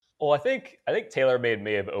Well, I think TaylorMade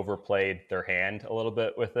may have overplayed their hand a little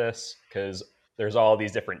bit with this because there's all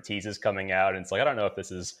these different teases coming out, and it's like I don't know if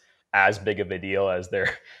this is as big of a deal as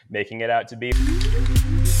they're making it out to be.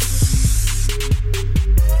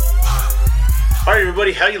 All right,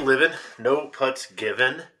 everybody, how you living? No putts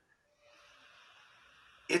given.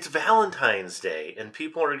 It's Valentine's Day, and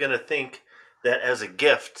people are going to think that as a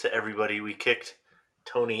gift to everybody, we kicked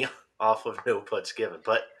Tony off of No Putts Given.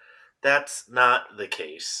 But that's not the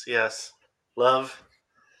case. Yes, love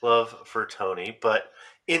for Tony. But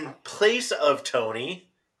in place of Tony,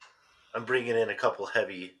 I'm bringing in a couple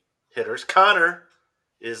heavy hitters. Connor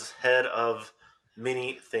is head of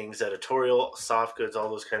many things, editorial, soft goods, all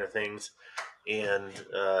those kind of things. And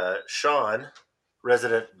Sean,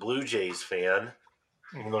 resident Blue Jays fan,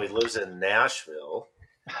 even though he lives in Nashville,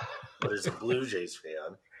 but is a Blue Jays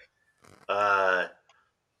fan,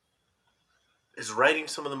 is writing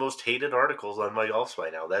some of the most hated articles on My Golf Spy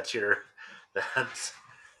now. That's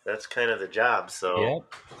kind of the job. So,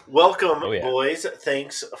 Welcome, boys.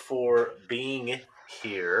 Thanks for being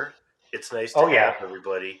here. It's nice to have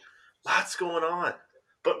everybody. Lots going on,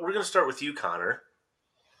 but we're going to start with you, Connor.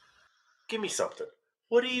 Give me something.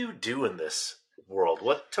 What do you do in this world?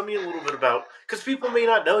 Tell me a little bit about, because people may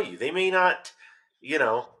not know you. They may not,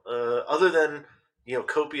 other than,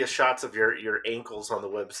 copious shots of your ankles on the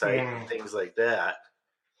website and things like that.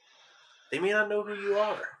 They may not know who you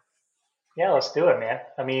are. Yeah, let's do it, man.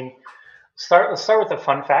 I mean, let's start with the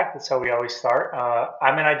fun fact. That's how we always start.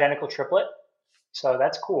 I'm an identical triplet, so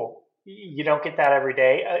that's cool. You don't get that every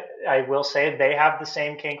day. I will say they have the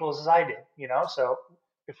same cankles as I did, so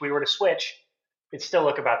if we were to switch, it'd still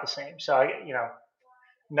look about the same. So,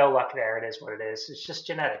 no luck there. It is what it is. It's just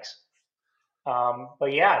genetics.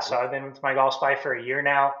 But yeah, so I've been with My Golf Spy for a year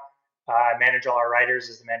now. I manage all our writers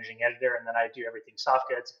as the managing editor, and then I do everything soft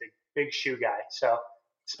goods, big shoe guy. So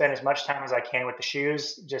spend as much time as I can with the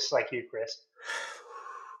shoes, just like you, Chris.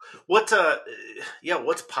 What's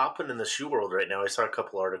popping in the shoe world right now? I saw a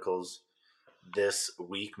couple articles this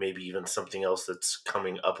week, maybe even something else that's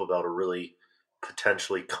coming up about a really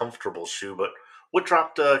potentially comfortable shoe. But what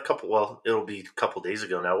dropped it'll be a couple days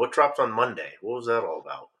ago now. What dropped on Monday? What was that all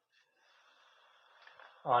about?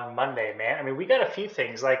 On Monday, man. I mean, we got a few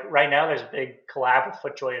things. Like right now, there's a big collab with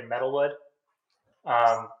FootJoy and Metalwood.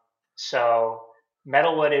 So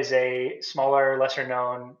Metalwood is a smaller, lesser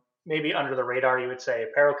known, maybe under the radar, you would say,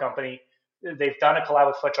 apparel company. They've done a collab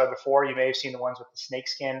with FootJoy before. You may have seen the ones with the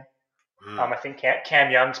snakeskin. I think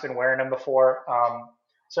Cam Young's been wearing them before.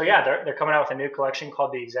 So yeah, they're coming out with a new collection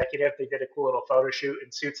called The Executive. They did a cool little photo shoot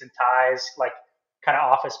in suits and ties, like kind of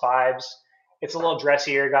office vibes. It's a little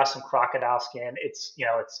dressier, got some crocodile skin. It's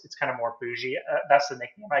kind of more bougie. That's the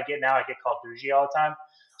nickname I get now. I get called bougie all the time.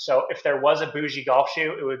 So if there was a bougie golf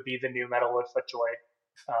shoe, it would be the new Metalwood FootJoy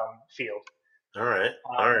Field. All right.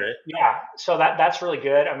 Yeah, so that's really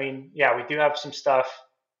good. I mean, yeah, we do have some stuff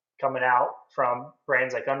coming out from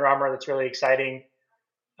brands like Under Armour that's really exciting.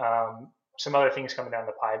 Some other things coming down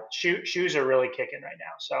the pipe. Shoes are really kicking right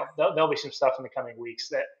now. So there'll be some stuff in the coming weeks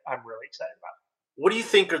that I'm really excited about. What do you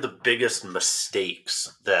think are the biggest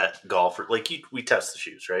mistakes that golfers, we test the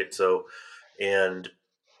shoes, right? So, and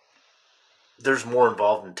there's more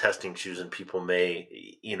involved in testing shoes than people may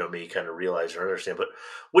kind of realize or understand. But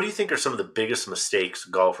what do you think are some of the biggest mistakes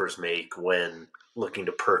golfers make when looking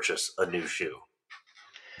to purchase a new shoe?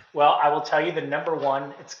 Well, I will tell you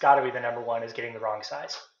it's got to be the number one is getting the wrong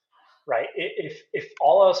size. Right. If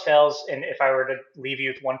all else fails, and if I were to leave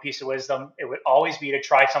you with one piece of wisdom, it would always be to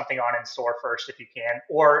try something on in store first if you can,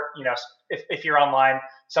 or if you're online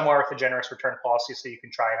somewhere with a generous return policy, so you can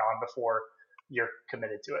try it on before you're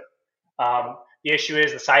committed to it. The issue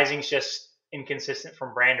is the sizing's just inconsistent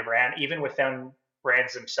from brand to brand. Even within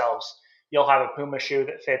brands themselves, you'll have a Puma shoe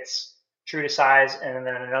that fits true to size, and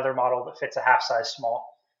then another model that fits a half size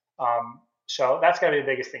small. So that's got to be the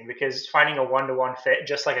biggest thing, because finding a one-to-one fit,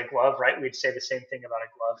 just like a glove, right? We'd say the same thing about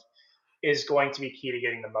a glove, is going to be key to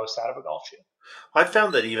getting the most out of a golf shoe. I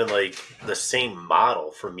found that even the same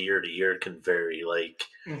model from year to year can vary.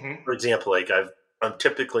 For example, I'm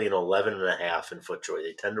typically an 11.5 in FootJoy.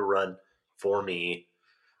 They tend to run for me.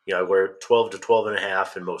 I wear 12 to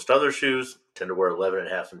 12.5 in most other shoes. Tend to wear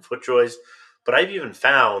 11.5 in FootJoys. But I've even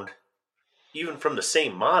found, even from the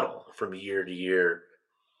same model from year to year,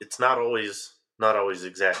 it's not always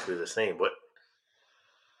exactly the same. What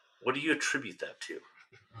do you attribute that to?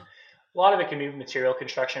 A lot of it can be material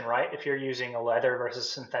construction, right? If you're using a leather versus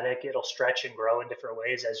synthetic, it'll stretch and grow in different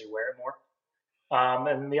ways as you wear it more.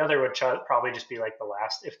 And the other would probably just be like the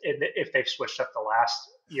last, if they've switched up the last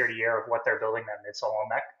year to year of what they're building that midsole on,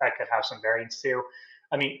 that could have some variance too.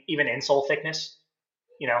 I mean, even insole thickness,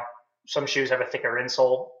 some shoes have a thicker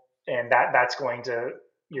insole, and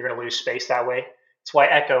you're going to lose space that way. It's why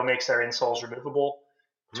Echo makes their insoles removable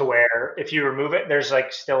to where if you remove it, there's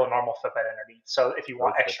like still a normal footbed underneath. So if you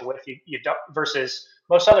want extra width, you don't, versus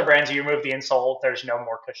most other brands, you remove the insole, there's no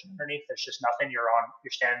more cushion underneath. There's just nothing. You're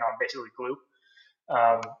standing on basically glue.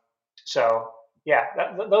 So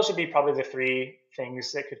yeah, those would be probably the three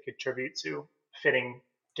things that could contribute to fitting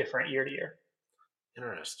different year to year.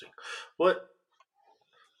 Interesting. What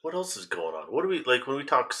else is going on? What do we like when we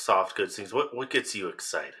talk soft goods things? What gets you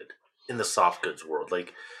excited in the soft goods world?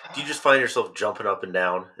 Like, do you just find yourself jumping up and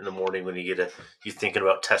down in the morning when you thinking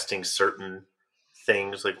about testing certain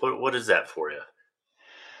things? Like, what is that for you?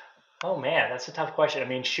 Oh man, that's a tough question. I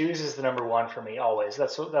mean, shoes is the number one for me always.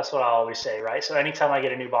 That's what I always say, right? So anytime I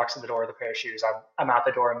get a new box at the door with a pair of shoes, I'm out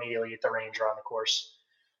the door immediately at the range or on the course,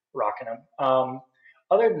 rocking them.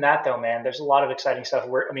 Other than that, though, man, there's a lot of exciting stuff.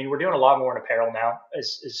 We're doing a lot more in apparel now,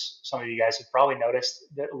 as some of you guys have probably noticed.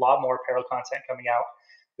 A lot more apparel content coming out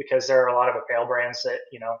because there are a lot of apparel brands that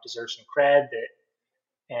deserve some cred.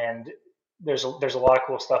 And there's a lot of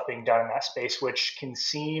cool stuff being done in that space, which can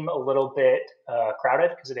seem a little bit crowded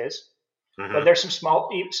because it is. Mm-hmm. But there's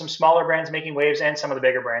some smaller brands making waves, and some of the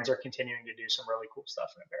bigger brands are continuing to do some really cool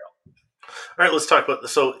stuff in apparel. All right, let's talk about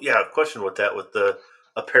question with the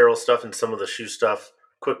apparel stuff and some of the shoe stuff.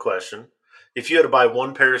 Quick question. If you had to buy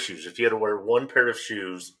one pair of shoes, if you had to wear one pair of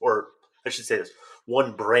shoes, or I should say this,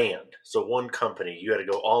 one brand, so one company, you had to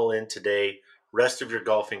go all in today, rest of your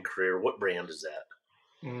golfing career, what brand is that?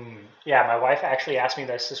 Yeah, my wife actually asked me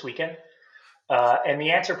this weekend, and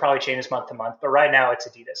the answer probably changes month to month, but right now it's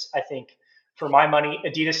Adidas. I think for my money,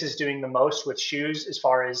 Adidas is doing the most with shoes as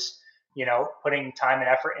far as, putting time and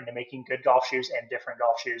effort into making good golf shoes and different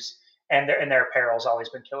golf shoes. And their apparel has always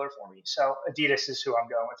been killer for me. So Adidas is who I'm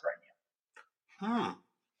going with right now.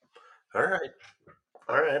 All right.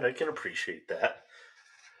 I can appreciate that.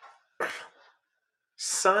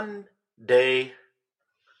 Sunday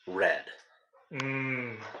Red.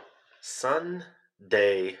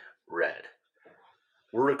 Sunday Red.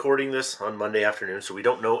 We're recording this on Monday afternoon, so we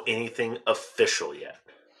don't know anything official yet.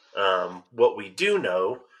 What we do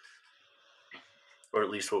know, or at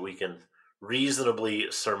least what we can reasonably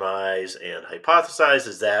surmise and hypothesize,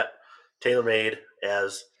 is that TaylorMade,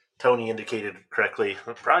 as Tony indicated correctly,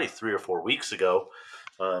 probably 3 or 4 weeks ago,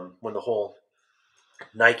 when the whole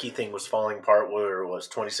Nike thing was falling apart, where it was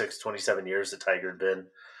 26, 27 years that Tiger had been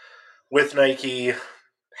with Nike,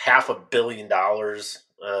 $500 million,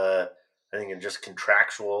 I think, in just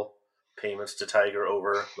contractual payments to Tiger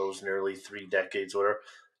over those nearly 3 decades, whatever.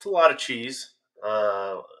 It's a lot of cheese.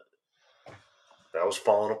 That was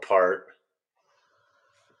falling apart.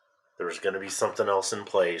 There was going to be something else in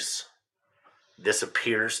place. This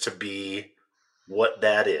appears to be what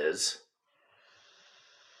that is.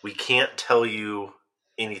 We can't tell you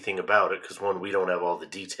anything about it because, one, we don't have all the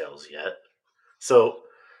details yet. So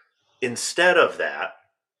instead of that,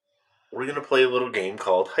 we're going to play a little game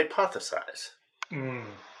called Hypothesize.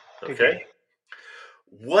 Okay?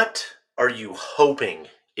 What are you hoping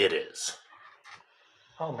it is?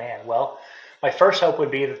 Oh, man. Well, my first hope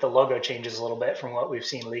would be that the logo changes a little bit from what we've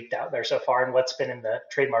seen leaked out there so far and what's been in the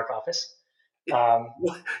trademark office. We'll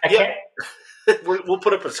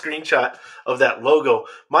put up a screenshot of that logo.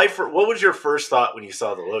 What was your first thought when you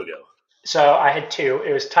saw the logo? So I had two.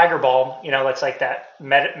 It was Tiger Balm. That's like that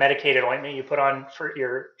medicated ointment you put on for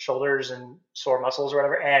your shoulders and sore muscles or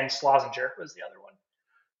whatever. And Slazenger was the other one.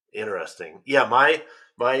 Interesting. Yeah, my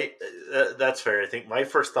that's fair. I think my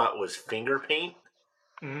first thought was finger paint.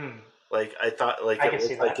 Like I thought, like it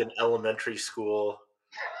was like an elementary school,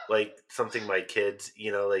 like something my kids,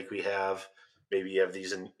 like we have. Maybe you have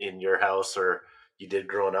these in your house, or you did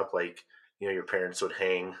growing up. Like your parents would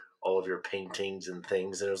hang all of your paintings and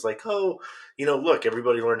things, and it was like, oh, look,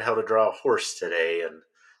 everybody learned how to draw a horse today, and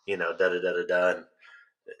da da da da da. And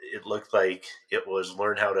it looked like it was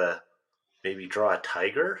learn how to maybe draw a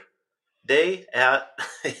tiger day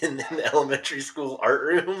in the elementary school art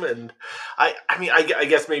room. And I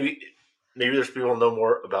guess maybe there's people who know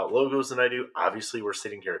more about logos than I do. Obviously, we're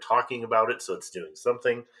sitting here talking about it, so it's doing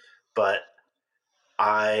something. But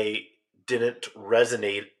I didn't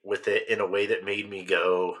resonate with it in a way that made me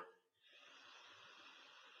go,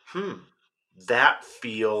 that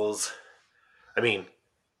feels,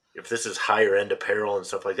 if this is higher end apparel and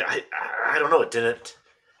stuff like that, I don't know. It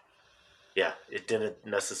didn't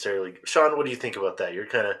necessarily. Sean, what do you think about that? You're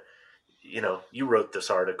kind of, you wrote this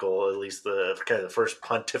article, at least the kind of the first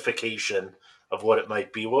pontification of what it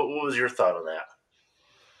might be. What was your thought on that?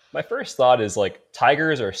 My first thought is, like,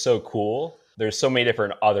 tigers are so cool there's so many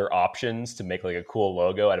different other options to make like a cool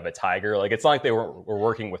logo out of a tiger. Like it's not like they were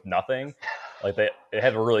working with nothing. Like they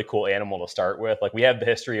have a really cool animal to start with. Like we have the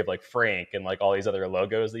history of like Frank and like all these other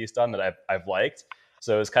logos that he's done that I've liked.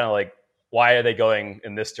 So it's kind of like, why are they going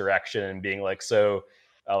in this direction and being like so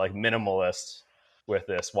like minimalist with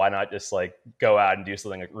this? Why not just like go out and do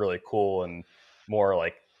something like really cool and more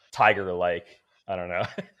like tiger like? I don't know.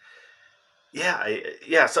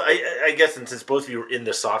 Yeah. So I guess, and since both of you are in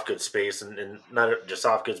the soft goods space and not just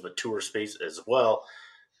soft goods but tour space as well,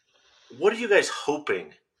 what are you guys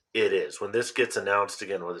hoping it is when this gets announced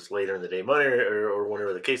again, whether it's later in the day, Monday or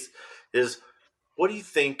whenever the case is? What do you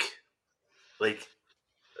think? Like,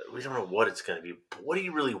 we don't know what it's going to be. But what do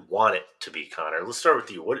you really want it to be, Connor? Let's start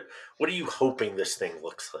with you. What are you hoping this thing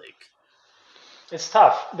looks like? It's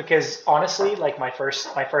tough because honestly, like my first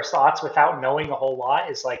thoughts without knowing a whole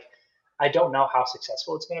lot is like I don't know how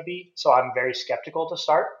successful it's going to be, so I'm very skeptical to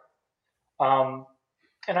start. Um,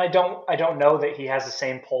 and I don't know that he has the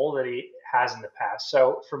same pull that he has in the past.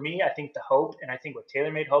 So for me, I think the hope, and I think what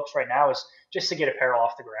TaylorMade hopes right now is just to get apparel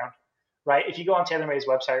off the ground, right? If you go on TaylorMade's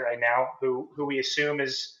website right now, who we assume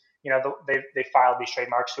is, they filed these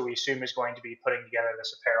trademarks, who we assume is going to be putting together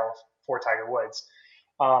this apparel for Tiger Woods.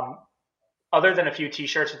 Um, Other than a few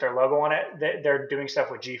T-shirts with their logo on it, they're doing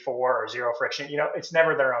stuff with G4 or Zero Friction. It's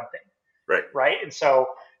never their own thing, right? And so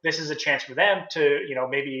this is a chance for them to,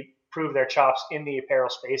 maybe prove their chops in the apparel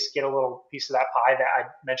space, get a little piece of that pie that I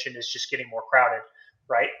mentioned is just getting more crowded,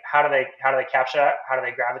 right? How do they capture that? How do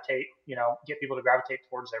they gravitate? Get people to gravitate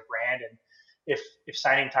towards their brand. And if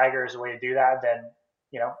signing Tiger is a way to do that, then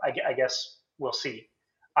I guess we'll see.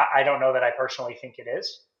 I don't know that I personally think it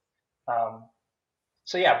is.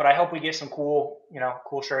 So yeah, but I hope we get some cool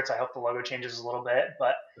shirts. I hope the logo changes a little bit,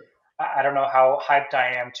 but I don't know how hyped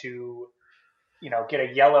I am to, get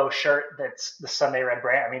a yellow shirt that's the Sunday Red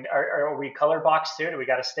brand. I mean, are we color boxed too? Do we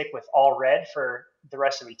got to stick with all red for the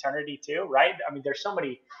rest of eternity too? Right? I mean, there's so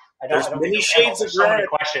many. There's many shades of red. So many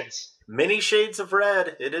questions. Many shades of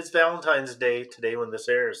red. It is Valentine's Day today when this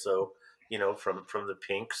airs, so from the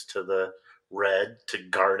pinks to the red to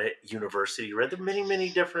garnet university red. There are many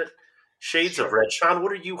different shades of red. Sean,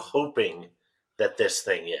 what are you hoping that this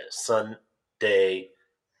thing is? Sunday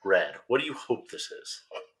Red. What do you hope this is?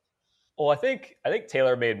 Well, I think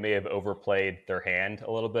TaylorMade may have overplayed their hand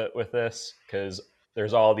a little bit with this because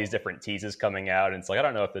there's all these different teases coming out, and it's like I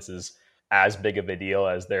don't know if this is as big of a deal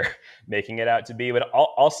as they're making it out to be. But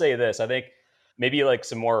I'll say this: I think maybe like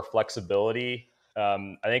some more flexibility.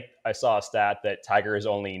 I think I saw a stat that Tiger has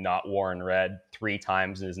only not worn red 3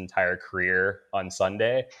 times in his entire career on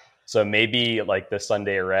Sunday. So maybe like the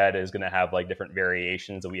Sunday Red is going to have like different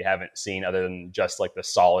variations that we haven't seen other than just like the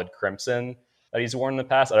solid crimson that he's worn in the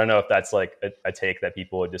past. I don't know if that's like a take that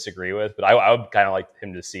people would disagree with, but I would kind of like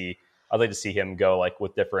him to see. I'd like to see him go like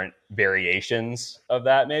with different variations of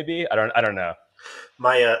that. Maybe I don't know.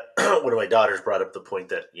 My one of my daughters brought up the point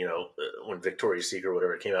that when Victoria's Secret or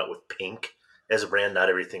whatever came out with pink as a brand, not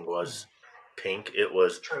everything was pink. That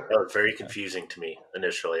was very confusing to me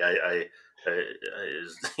initially. I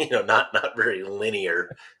is not very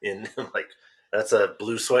linear in like that's a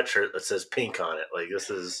blue sweatshirt that says pink on it. Like this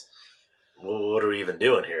is what are we even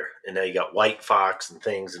doing here? And now you got White Fox and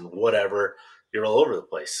things and whatever. You're all over the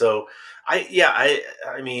place. So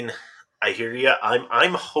I mean I hear you.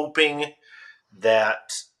 I'm hoping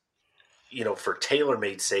that for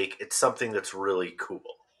TaylorMade's sake, it's something that's really cool.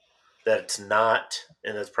 That it's not,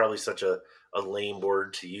 and that's probably such a lame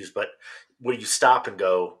word to use, but where you stop and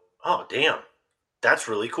go, oh damn, that's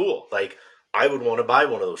really cool. Like I would want to buy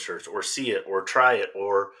one of those shirts or see it or try it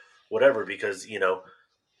or whatever because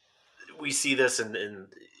we see this and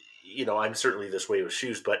I'm certainly this way with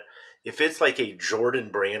shoes, but if it's like a Jordan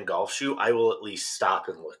brand golf shoe, I will at least stop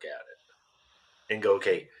and look at it and go,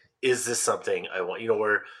 okay, is this something I want?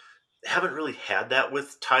 Where haven't really had that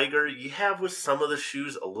with Tiger. You have with some of the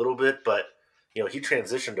shoes a little bit, but he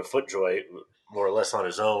transitioned to FootJoy more or less on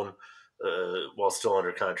his own while still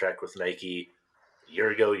under contract with Nike a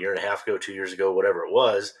year ago, year and a half ago, 2 years ago, whatever it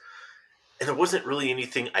was. And there wasn't really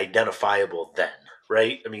anything identifiable then,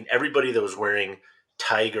 right? I mean, everybody that was wearing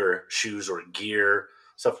Tiger shoes or gear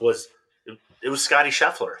stuff it was Scotty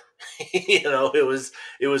Scheffler.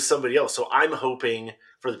 It was somebody else. So I'm hoping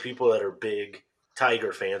for the people that are big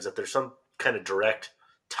Tiger fans that there's some kind of direct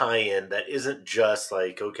tie-in that isn't just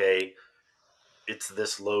like, okay, it's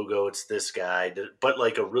this logo, it's this guy, but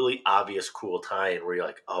like a really obvious cool tie-in where you're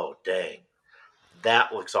like, oh, dang,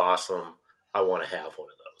 that looks awesome. I want to have one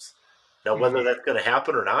of those. Now, whether that's going to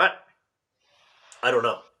happen or not, I don't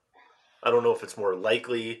know. I don't know if it's more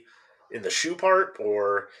likely in the shoe part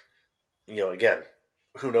or, again,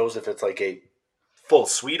 who knows if it's like a full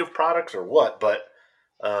suite of products or what, but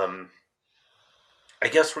I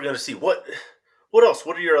guess we're going to see what else.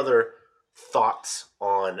 What are your other thoughts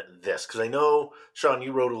on this? Because I know, Sean,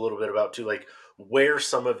 you wrote a little bit about too, like where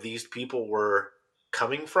some of these people were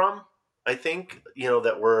coming from. I think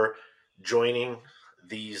that were joining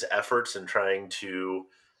these efforts and trying to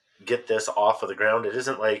get this off of the ground. It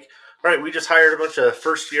isn't like, all right, we just hired a bunch of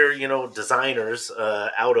first year designers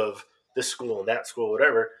out of this school and that school,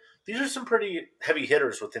 whatever. These are some pretty heavy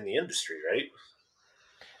hitters within the industry, right?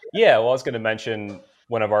 Yeah, well, I was going to mention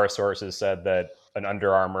one of our sources said that an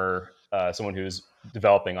Under Armour, someone who's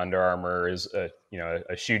developing Under Armour, is a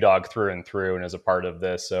shoe dog through and through, and is a part of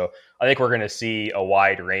this. So I think we're going to see a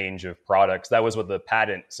wide range of products. That was what the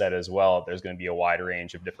patent said as well. There's going to be a wide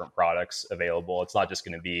range of different products available. It's not just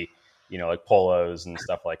going to be like polos and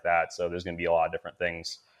stuff like that. So there's going to be a lot of different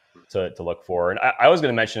things to look for. And I was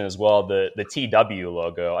going to mention as well the TW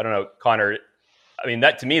logo. I don't know, Connor. I mean,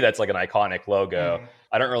 that to me, that's like an iconic logo. Mm-hmm.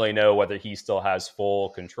 I don't really know whether he still has full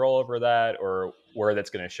control over that or where that's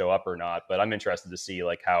going to show up or not. But I'm interested to see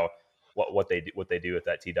like what they do with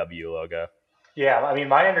that TW logo. Yeah, I mean,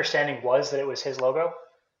 my understanding was that it was his logo.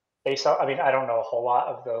 Based on, I mean, I don't know a whole lot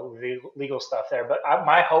of the legal stuff there, but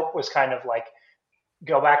my hope was kind of like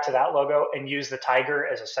go back to that logo and use the tiger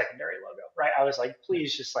as a secondary logo, right? I was like,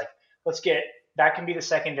 please, just like let's get that can be the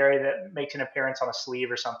secondary that makes an appearance on a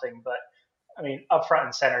sleeve or something, but. I mean, up front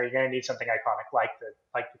and center, you're going to need something iconic like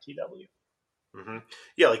the TW. Mm-hmm.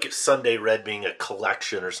 Yeah, like if Sunday Red being a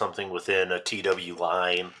collection or something within a TW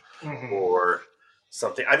line or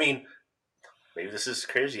something. I mean, maybe this is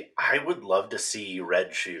crazy. I would love to see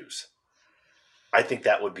red shoes. I think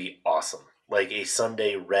that would be awesome. Like a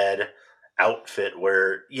Sunday Red outfit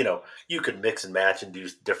where, you could mix and match and do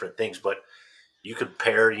different things, but you could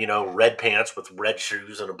pair, red pants with red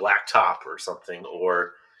shoes and a black top or something,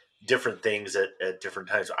 or different things at different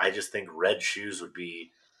times. I just think red shoes would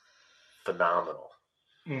be phenomenal.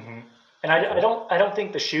 Mm-hmm. And I don't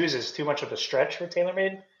think the shoes is too much of a stretch for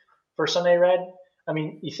TaylorMade for Sunday Red. I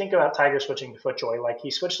mean, you think about Tiger switching to FootJoy, like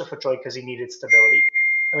he switched to FootJoy because he needed stability.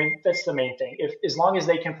 I mean, that's the main thing. If as long as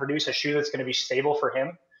they can produce a shoe that's going to be stable for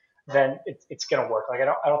him, then it's going to work. Like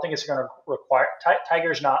I don't think it's going to require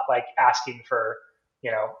Tiger's not like asking for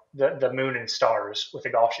the moon and stars with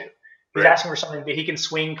a golf shoe. He's asking for something that he can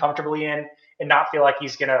swing comfortably in and not feel like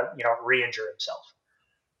he's gonna, re-injure himself.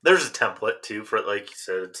 There's a template too for it, like you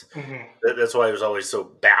said. That's why it was always so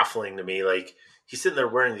baffling to me. Like he's sitting there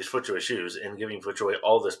wearing these FootJoy shoes and giving FootJoy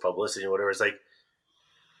all this publicity and whatever. It's like,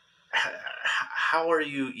 how are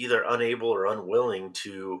you either unable or unwilling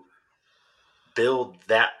to build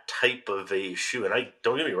that type of a shoe? And I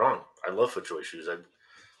don't get me wrong, I love FootJoy shoes. I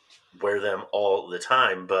wear them all the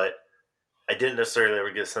time, but I didn't necessarily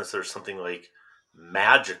ever get a sense there's something like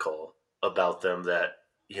magical about them that,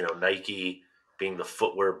 Nike being the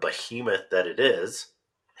footwear behemoth that it is,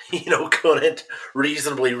 couldn't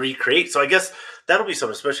reasonably recreate. So I guess that'll be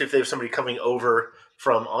something, especially if they have somebody coming over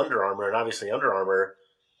from Under Armour. And obviously Under Armour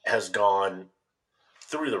has gone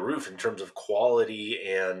through the roof in terms of quality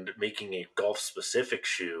and making a golf specific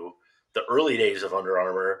shoe. The early days of Under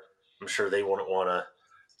Armour, I'm sure they wouldn't want to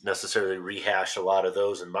necessarily rehash a lot of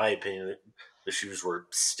those. In my opinion, the shoes were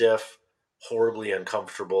stiff, horribly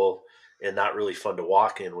uncomfortable, and not really fun to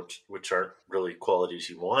walk in, which aren't really qualities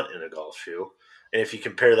you want in a golf shoe. And if you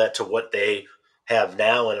compare that to what they have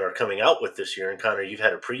now and are coming out with this year, and Connor, you've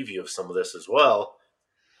had a preview of some of this as well,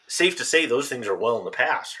 safe to say those things are well in the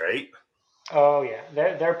past, right? Oh yeah,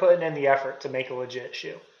 they're putting in the effort to make a legit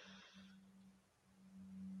shoe.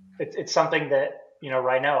 It's something that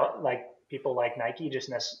right now, like people like Nike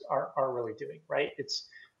just aren't really doing, right? It's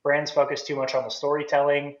brands focus too much on the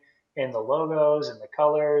storytelling and the logos and the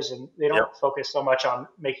colors, and they don't focus so much on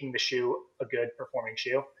making the shoe a good performing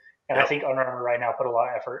shoe. And I think Under Armour right now put a lot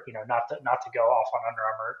of effort, not to go off on Under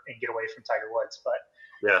Armour and get away from Tiger Woods, but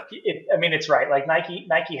it's right. Like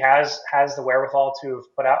Nike has the wherewithal to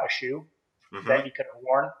have put out a shoe that he could have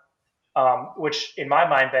worn, which in my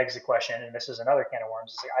mind begs the question, and this is another can of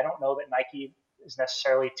worms. Is like, I don't know that Nike is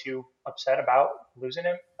necessarily too upset about losing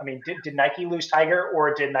him. I mean, did Nike lose Tiger,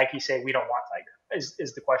 or did Nike say we don't want Tiger?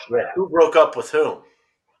 Is the question. Right. Who broke up with whom?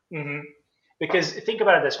 Mm-hmm. Because think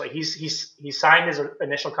about it this way: he signed his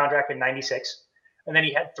initial contract in '96, and then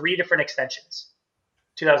he had 3 different extensions: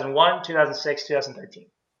 2001, 2006, 2013.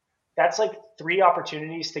 That's like 3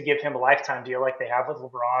 opportunities to give him a lifetime deal, like they have with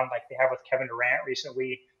LeBron, like they have with Kevin Durant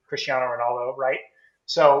recently, Cristiano Ronaldo, right?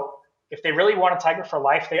 So if they really wanted Tiger for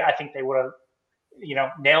life, I think they would have,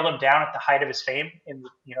 nailed him down at the height of his fame in the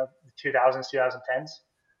 2000s, 2010s.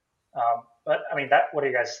 But I mean, what are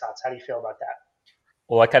you guys' thoughts? How do you feel about that?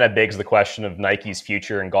 Well, that kind of begs the question of Nike's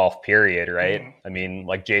future in golf, period, right? Mhm. I mean,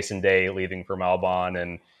 like Jason Day leaving for Malbon,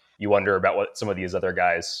 and you wonder about what some of these other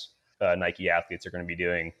guys, Nike athletes, are going to be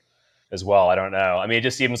doing as well. I don't know. I mean, it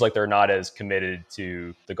just seems like they're not as committed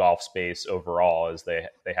to the golf space overall as they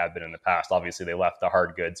have been in the past. Obviously, they left the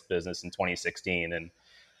hard goods business in 2016, and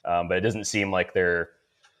but it doesn't seem like they're.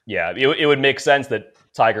 Yeah, it would make sense that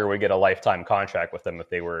Tiger would get a lifetime contract with them if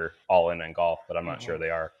they were all in golf, but I'm not sure they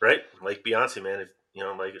are. Right? Like Beyonce, man. If,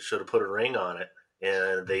 like it should have put a ring on it,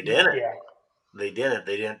 and they didn't. Yeah. They didn't.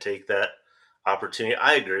 They didn't take that opportunity.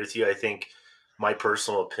 I agree with you. I think my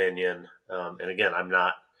personal opinion, and again, I'm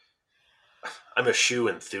a shoe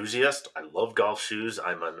enthusiast. I love golf shoes.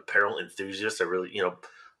 I'm an apparel enthusiast. I really,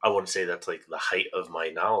 I wouldn't say that's like the height of my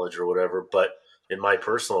knowledge or whatever, but in my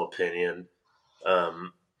personal opinion,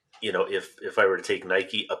 if I were to take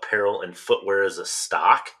Nike apparel and footwear as a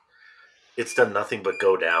stock, it's done nothing but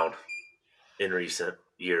go down in recent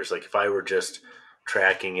years. Like if I were just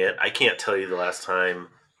tracking it, I can't tell you the last time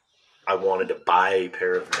I wanted to buy a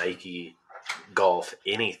pair of Nike golf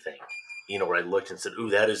anything, where I looked and said,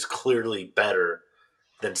 ooh, that is clearly better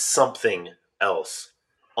than something else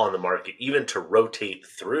on the market, even to rotate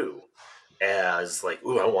through as like,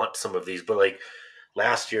 ooh, I want some of these. But like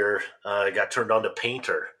last year, I got turned on to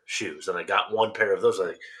Painter shoes and I got one pair of those. I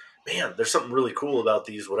was like, man, there's something really cool about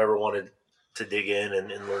these, whatever wanted to dig in and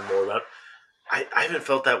learn more about. I haven't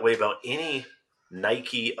felt that way about any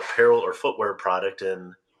Nike apparel or footwear product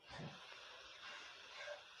in,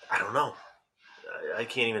 I don't know. I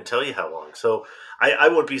can't even tell you how long. So I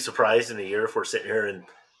wouldn't be surprised in a year if we're sitting here and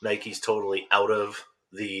Nike's totally out of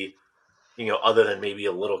the, other than maybe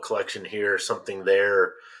a little collection here, something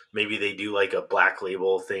there. Maybe they do like a black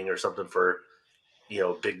label thing or something for,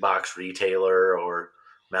 big box retailer, or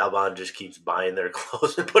Malbon just keeps buying their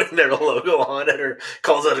clothes and putting their logo on it, or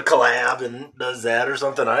calls it a collab and does that or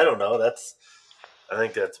something. I don't know. I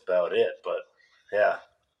think that's about it. But yeah.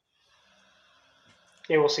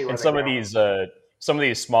 Yeah, we'll see. And some of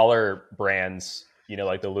these smaller brands,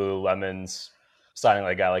 like the Lululemons, signing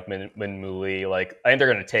like a guy like Min Woo Lee, like I think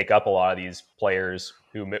they're going to take up a lot of these players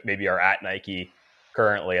who maybe are at Nike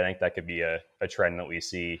currently. I think that could be a trend that we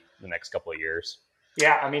see in the next couple of years.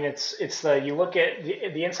 Yeah, I mean, you look at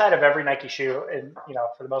the inside of every Nike shoe, and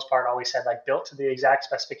for the most part, always said like built to the exact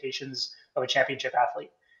specifications of a championship athlete.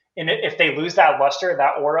 And if they lose that luster,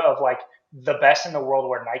 that aura of like the best in the world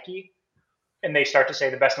wear Nike, and they start to say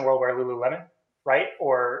the best in the world wear Lululemon, right,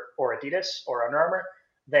 or Adidas or Under Armour,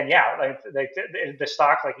 then yeah, like the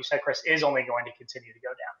stock, like you said, Chris, is only going to continue to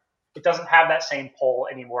go down. It doesn't have that same pull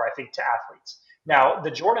anymore, I think, to athletes. Now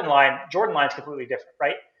the Jordan line is completely different,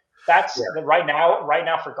 right? That's right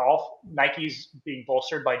now for golf, Nike's being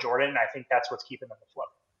bolstered by Jordan, and I think that's what's keeping them afloat.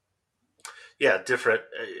 Yeah, different,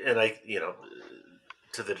 and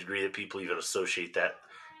to the degree that people even associate that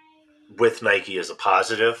with Nike as a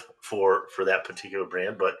positive for that particular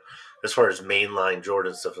brand. But as far as mainline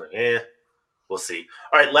Jordan stuff, like, we'll see.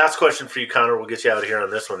 All right, last question for you, Connor. We'll get you out of here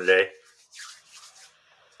on this one today.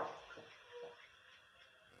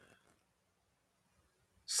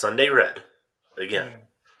 Sunday Red, again,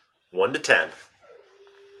 1 to 10.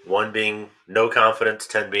 1 being no confidence,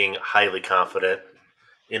 10 being highly confident.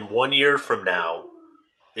 In 1 year from now,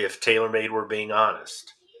 if TaylorMade were being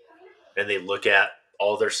honest, and they look at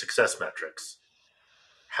all their success metrics,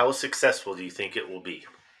 how successful do you think it will be?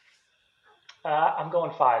 I'm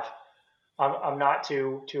going 5. I'm not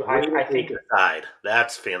too high. I think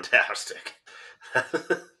that's fantastic.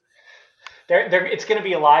 It's going to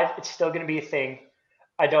be alive. It's still going to be a thing.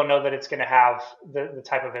 I don't know that it's going to have the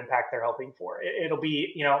type of impact they're hoping for. It'll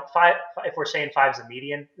be 5. If we're saying 5 is the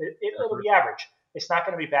median, it'll be average. It's not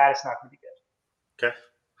going to be bad. It's not going to be good. Okay,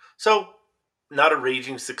 so not a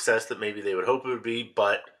raging success that maybe they would hope it would be,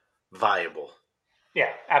 but viable. Yeah,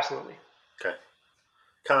 absolutely. Okay.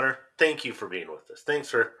 Connor, thank you for being with us. Thanks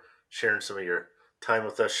for sharing some of your time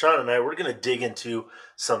with us. Sean and I, we're going to dig into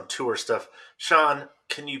some tour stuff. Sean,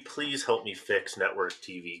 can you please help me fix network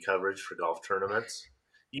TV coverage for golf tournaments?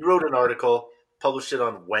 You wrote an article, published it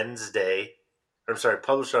on Wednesday.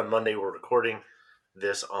 Published on Monday. We're recording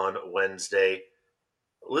this on Wednesday.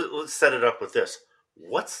 Let's set it up with this.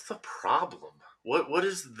 What's the problem? What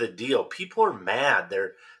is the deal? People are mad.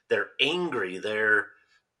 They're angry. They're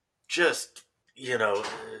just,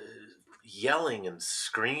 yelling and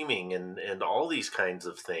screaming and all these kinds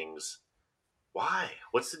of things. Why?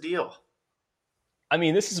 What's the deal? I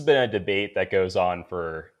mean, this has been a debate that goes on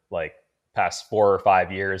for like past 4 or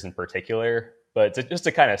 5 years in particular, but just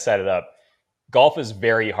to kind of set it up, golf is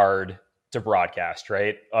very hard to broadcast,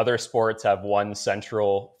 right? Other sports have one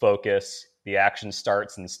central focus the action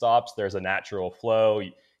starts and stops. There's a natural flow.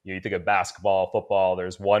 You think of basketball, football,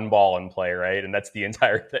 there's one ball in play, right? And that's the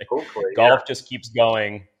entire thing. Hopefully, Golf just keeps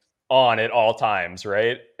going on at all times,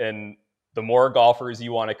 right? And the more golfers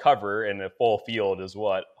you want to cover, and a full field is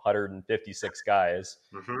what, 156 guys,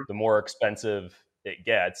 the more expensive it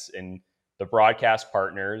gets. And the broadcast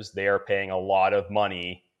partners, they are paying a lot of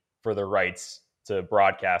money for the rights to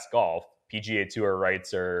broadcast golf. PGA Tour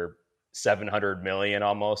rights are $700 million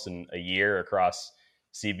almost in a year across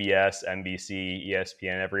CBS, NBC,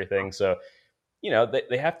 ESPN, everything. So,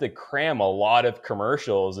 they have to cram a lot of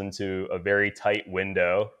commercials into a very tight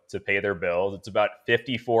window to pay their bills. It's about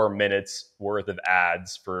 54 minutes worth of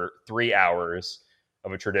ads for 3 hours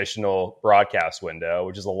of a traditional broadcast window,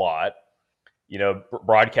 which is a lot.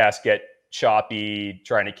 Broadcasts get choppy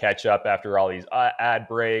trying to catch up after all these ad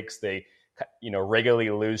breaks. They, regularly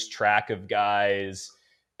lose track of guys.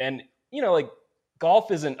 And,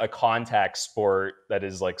 golf isn't a contact sport that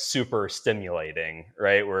is like super stimulating,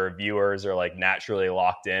 right? Where viewers are like naturally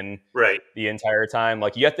locked in the entire time.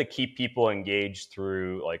 Like you have to keep people engaged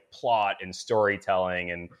through like plot and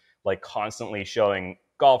storytelling and like constantly showing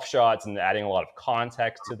golf shots and adding a lot of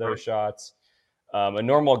context to those shots. A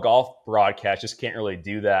normal golf broadcast just can't really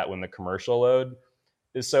do that when the commercial load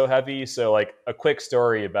is so heavy. So like a quick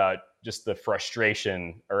story about just the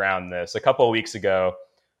frustration around this. A couple of weeks ago,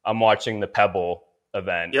 I'm watching the Pebble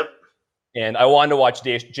event. Yep. And I wanted to watch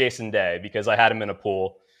Jason Day because I had him in a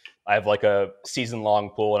pool. I have like a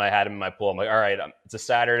season-long pool, and I had him in my pool. I'm like, all right, it's a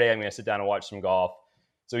Saturday. I'm going to sit down and watch some golf.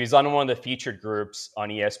 So he's on one of the featured groups on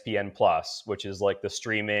ESPN Plus, which is like the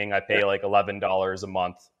streaming. I pay like $11 a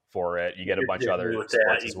month for it. You get a bunch of other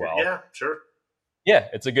sports as well. Yeah, sure. Yeah,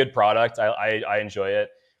 it's a good product. I enjoy it.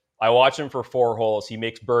 I watch him for 4 holes. He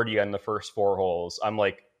makes birdie on the first 4 holes.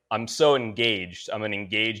 I'm so engaged. I'm an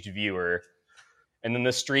engaged viewer. And then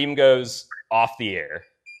the stream goes off the air,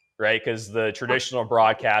 right? Because the traditional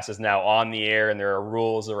broadcast is now on the air, and there are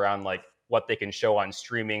rules around like what they can show on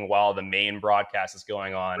streaming while the main broadcast is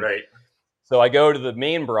going on. Right. So I go to the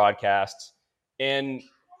main broadcast, and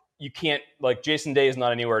you can't, like, Jason Day is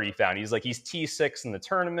not anywhere to be found. He's T6 in the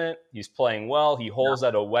tournament. He's playing well. He holes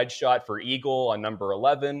out a wedge shot for eagle on number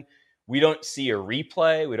 11. We don't see a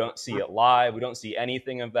replay. We don't see it live. We don't see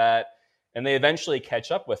anything of that. And they eventually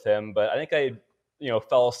catch up with him, but I think I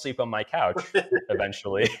fell asleep on my couch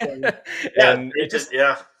eventually. And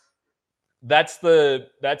that's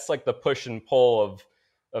like the push and pull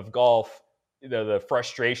of golf. The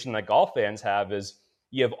frustration that golf fans have is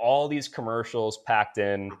you have all these commercials packed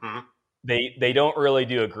in. They don't really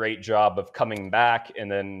do a great job of coming back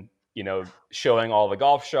and then, showing all the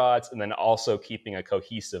golf shots and then also keeping a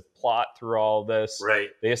cohesive plot through all this. Right.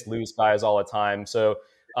 They just lose guys all the time. So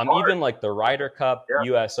even like the Ryder Cup,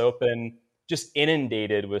 US Open, just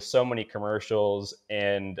inundated with so many commercials.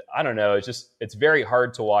 And I don't know, it's very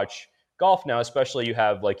hard to watch golf now, especially you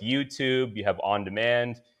have like YouTube, you have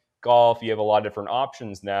on-demand golf, you have a lot of different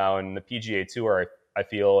options now. And the PGA Tour, I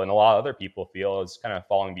feel, and a lot of other people feel, is kind of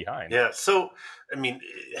falling behind. Yeah. So, I mean,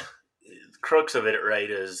 the crux of it, right,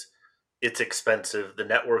 is it's expensive. The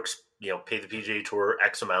networks, pay the PGA Tour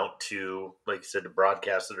X amount to, like you said, to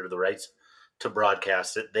broadcast it, or the rights to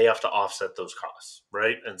broadcast it. They have to offset those costs,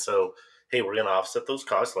 right? And so, hey, we're going to offset those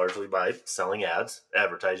costs largely by selling ads,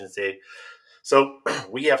 advertising. So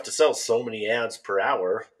we have to sell so many ads per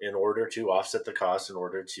hour in order to offset the cost, in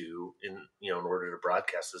order to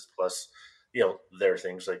broadcast this. Plus, there are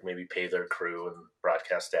things like maybe pay their crew and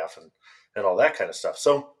broadcast staff and all that kind of stuff.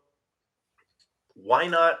 So why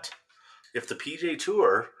not, if the PGA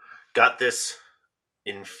Tour got this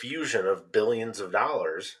infusion of billions of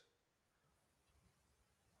dollars,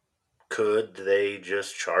 could they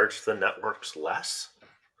just charge the networks less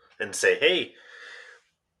and say, hey,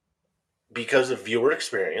 because of viewer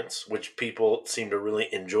experience, which people seem to really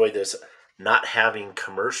enjoy this not having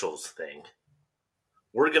commercials thing,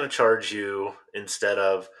 we're going to charge you, instead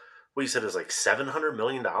of what you said is like $700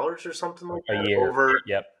 million or something like that, a year. Over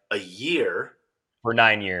Yep. a year. For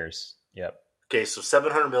 9 years. Yep. Okay, so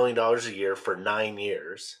 $700 million a year for 9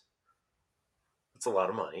 years. That's a lot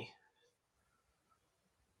of money.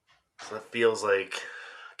 So that feels like,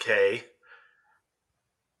 okay.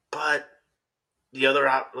 But the other,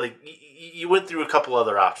 you went through a couple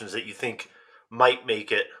other options that you think might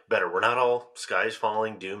make it better. We're not all skies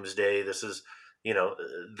falling, doomsday. This is,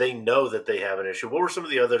 they know that they have an issue. What were some of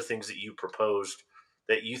the other things that you proposed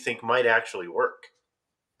that you think might actually work?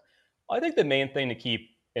 I think the main thing to keep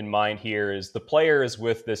in mind here is the players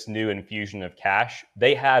with this new infusion of cash,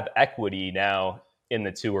 they have equity now in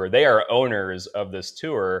the tour. They are owners of this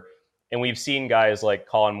tour. And we've seen guys like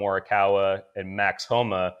Colin Morikawa and Max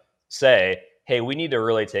Homa say, hey, we need to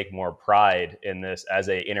really take more pride in this as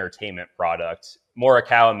a entertainment product.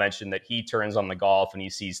 Morikawa mentioned that he turns on the golf and he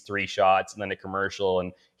sees 3 shots and then a commercial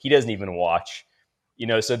and he doesn't even watch.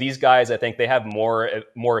 So these guys, I think they have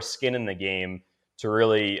more skin in the game to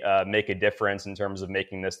really make a difference in terms of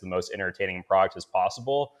making this the most entertaining product as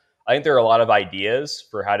possible. I think there are a lot of ideas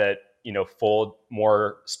for how to fold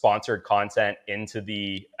more sponsored content into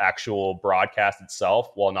the actual broadcast itself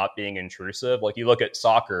while not being intrusive. Like you look at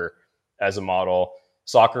soccer as a model,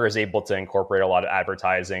 soccer is able to incorporate a lot of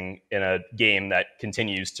advertising in a game that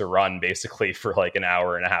continues to run basically for like an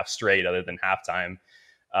hour and a half straight other than halftime.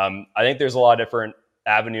 I think there's a lot of different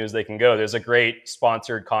avenues they can go. There's a great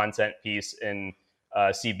sponsored content piece in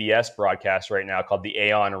CBS broadcast right now called the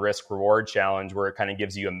Aon Risk Reward Challenge, where it kind of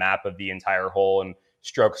gives you a map of the entire hole and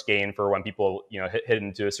strokes gained for when people hit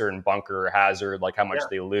into a certain bunker or hazard, like how much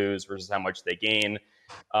they lose versus how much they gain.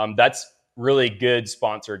 That's really good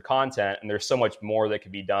sponsored content, and there's so much more that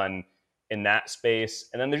could be done in that space.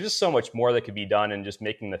 And then there's just so much more that could be done in just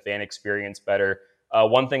making the fan experience better.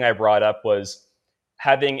 One thing I brought up was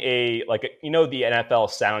having the NFL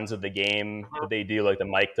sounds of the game that they do, like the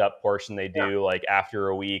mic'd up portion they do, like after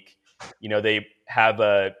a week, they have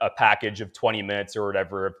a package of 20 minutes or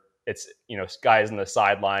whatever. It's, guys on the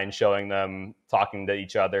sideline showing them talking to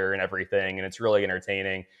each other and everything. And it's really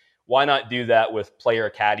entertaining. Why not do that with player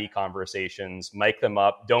caddy conversations, mic them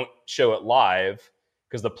up, don't show it live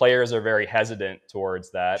because the players are very hesitant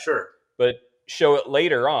towards that. Sure. But show it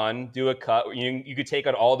later on, do a cut. You could take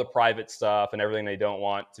out all the private stuff and everything they don't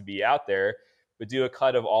want to be out there, but do a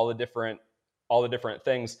cut of all the different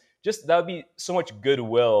things. Just that would be so much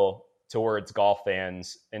goodwill towards golf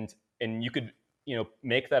fans, and you could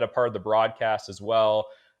make that a part of the broadcast as well.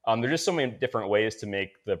 There's just so many different ways to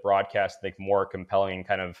make the broadcast more compelling and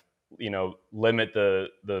kind of limit the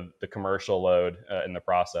commercial load in the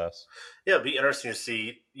process. Yeah, it'd be interesting to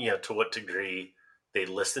see to what degree they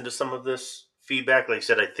listen to some of this feedback. Like I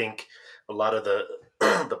said, I think a lot of the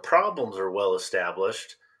the problems are well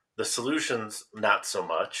established. The solutions, not so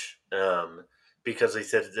much, because they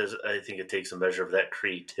said I think it takes a measure of that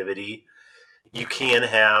creativity. You can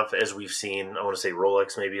have, as we've seen, I want to say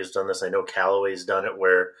Rolex maybe has done this. I know Callaway's done it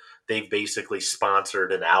where they've basically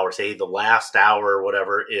sponsored an hour. Say the last hour or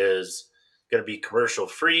whatever is going to be commercial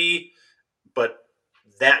free, but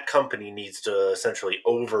that company needs to essentially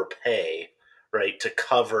overpay, right, to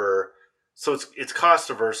cover. So it's cost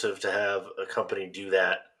aversive to have a company do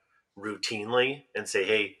that routinely and say,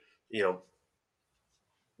 hey,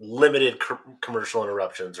 limited commercial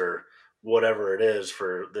interruptions or whatever it is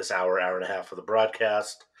for this hour and a half of the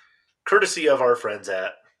broadcast, courtesy of our friends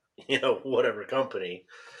at, whatever company.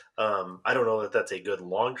 I don't know that that's a good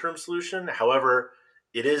long-term solution. However,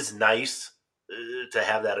 it is nice to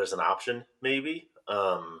have that as an option, maybe.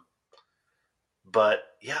 But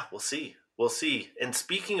yeah, we'll see. We'll see. And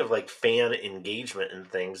speaking of like fan engagement and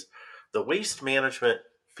things, the Waste Management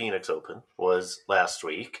Phoenix Open was last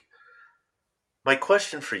week. My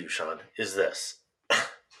question for you, Sean, is this.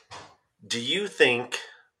 Do you think,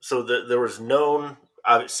 so there was known,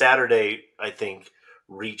 Saturday, I think,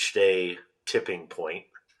 reached a tipping point.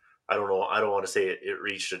 I don't know, I don't want to say it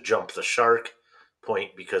reached a jump the shark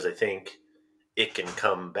point because I think it can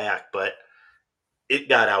come back, but it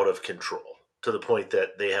got out of control to the point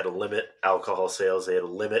that they had to limit alcohol sales. They had to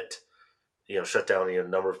limit, shut down the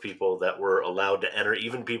number of people that were allowed to enter.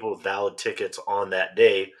 Even people with valid tickets on that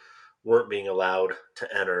day weren't being allowed to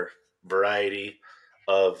enter. Variety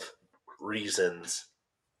of reasons.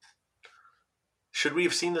 Should we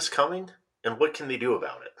have seen this coming? And what can they do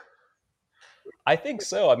about it? I think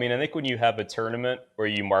so. I mean, I think when you have a tournament where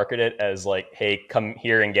you market it as like, hey, come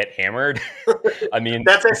here and get hammered. I mean,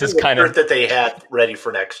 that's actually the shirt that they had ready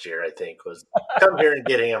for next year, I think, was come here and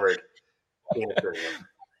get hammered.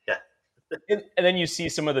 Yeah. And then you see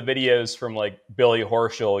some of the videos from like Billy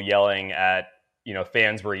Horschel yelling at,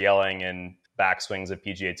 fans were yelling and backswings of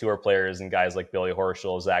PGA Tour players, and guys like Billy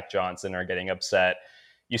Horschel, Zach Johnson are getting upset.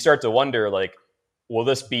 You start to wonder, like, will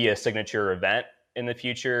this be a signature event in the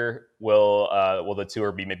future? Will the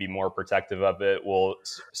tour be maybe more protective of it? Will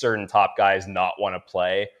certain top guys not want to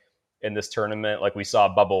play in this tournament? Like we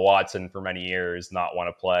saw Bubba Watson for many years not want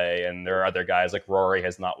to play, and there are other guys like Rory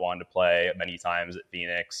has not wanted to play many times at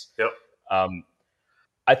Phoenix. Yep.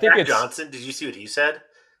 I think Zach Johnson, did you see what he said?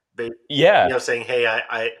 Yeah. Saying, hey,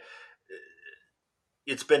 I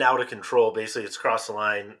it's been out of control. Basically, it's crossed the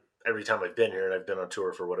line every time I've been here, and I've been on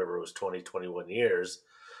tour for whatever it was, 20, 21 years.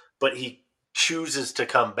 But he chooses to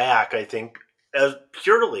come back, I think,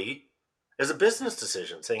 purely as a business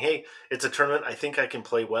decision, saying, hey, it's a tournament I think I can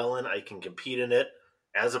play well in. I can compete in it.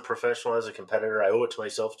 as a professional, as a competitor, I owe it to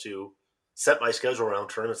myself to set my schedule around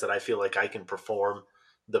tournaments that I feel like I can perform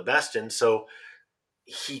the best in. So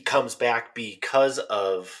he comes back because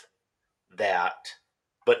of that,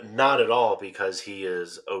 but not at all because he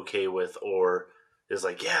is okay with or is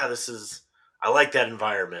like, yeah, I like that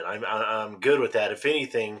environment. I'm good with that. If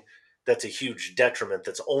anything, that's a huge detriment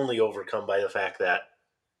that's only overcome by the fact that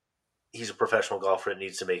he's a professional golfer and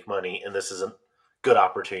needs to make money, and this is a good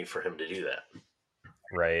opportunity for him to do that.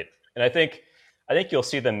 Right. And I think you'll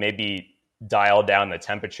see them maybe dial down the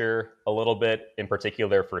temperature a little bit, in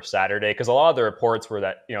particular for Saturday, because a lot of the reports were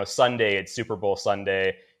that, Sunday, it's Super Bowl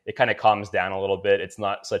Sunday, it kind of calms down a little bit. It's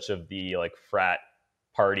not such of the like frat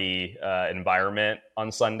party environment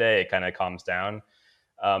on Sunday. It kind of calms down.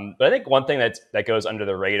 But I think one thing that goes under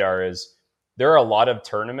the radar is there are a lot of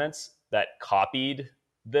tournaments that copied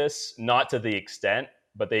this, not to the extent,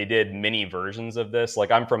 but they did mini versions of this.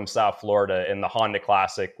 Like, I'm from South Florida, and the Honda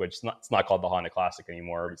Classic, which it's not called the Honda Classic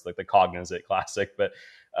anymore, it's like the Cognizant Classic, but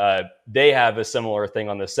they have a similar thing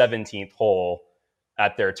on the 17th hole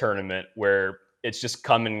at their tournament where it's just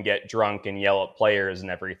come and get drunk and yell at players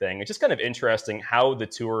and everything. It's just kind of interesting how the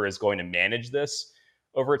tour is going to manage this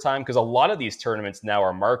over time, because a lot of these tournaments now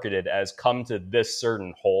are marketed as come to this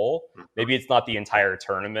certain hole. Maybe it's not the entire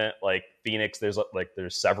tournament. Like Phoenix, there's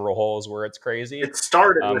several holes where it's crazy. It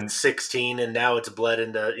started with 16, and now it's bled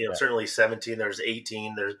into certainly 17. There's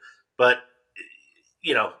 18. But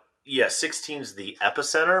 16 is the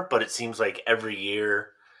epicenter. But it seems like every year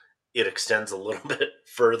it extends a little bit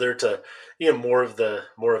further to more of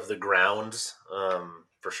the grounds,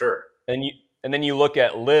 for sure. And then you look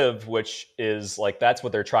at Live, which is like, that's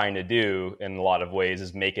what they're trying to do in a lot of ways,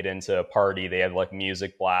 is make it into a party. They have like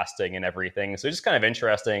music blasting and everything. So it's just kind of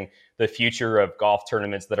interesting, the future of golf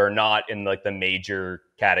tournaments that are not in like the major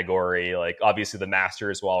category. Like, obviously the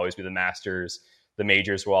Masters will always be the Masters. The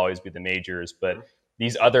majors will always be the majors. But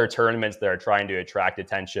these other tournaments that are trying to attract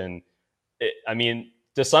attention,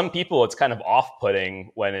 to some people, it's kind of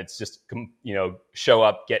off-putting when it's just, show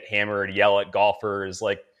up, get hammered, yell at golfers.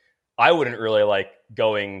 Like, I wouldn't really like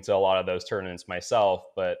going to a lot of those tournaments myself,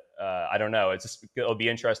 but I don't know. It'll be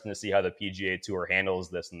interesting to see how the PGA Tour handles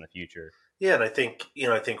this in the future. Yeah, and I think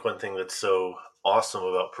one thing that's so awesome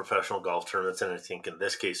about professional golf tournaments, and I think in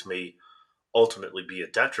this case may ultimately be a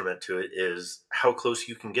detriment to it, is how close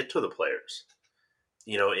you can get to the players.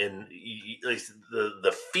 In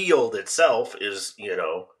the field itself is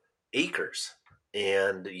acres,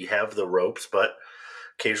 and you have the ropes, but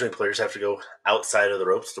occasionally players have to go outside of the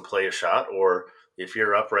ropes to play a shot, or if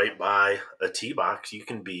you're upright by a tee box, you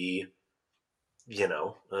can be,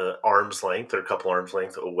 arm's length or a couple arm's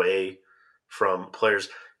length away from players.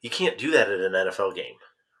 You can't do that at an NFL game,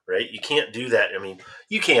 right? You can't do that. I mean,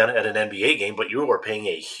 you can at an NBA game, but you are paying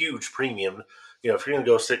a huge premium. If you're going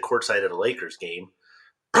to go sit courtside at a Lakers game,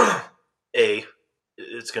 A,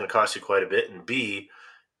 it's going to cost you quite a bit, and B,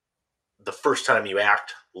 the first time you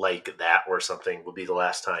act like that or something will be the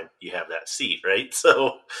last time you have that seat, right?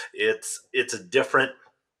 So it's a different.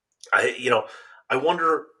 I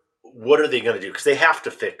wonder, what are they going to do, because they have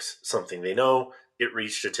to fix something. They know it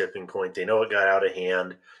reached a tipping point. They know it got out of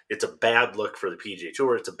hand. It's a bad look for the PGA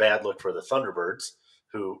Tour. It's a bad look for the Thunderbirds,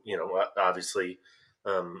 who obviously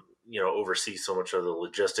oversee so much of the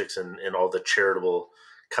logistics and all the charitable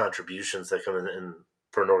contributions that come in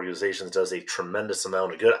for an organization that does a tremendous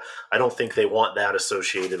amount of good. I don't think they want that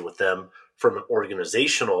associated with them from an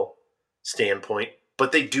organizational standpoint,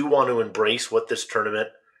 but they do want to embrace what this tournament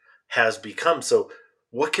has become. So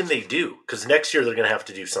what can they do? Because next year they're going to have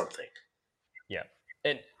to do something. Yeah.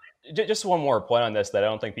 And just one more point on this that I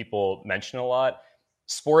don't think people mention a lot.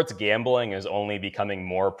 Sports gambling is only becoming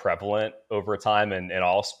more prevalent over time in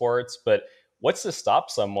all sports, but what's to stop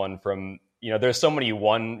someone from, there's so many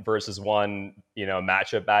 1 versus 1,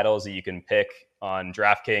 matchup battles that you can pick on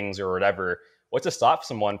DraftKings or whatever. What's to stop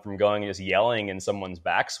someone from going and just yelling in someone's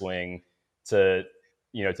backswing to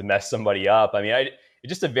mess somebody up? I mean, it's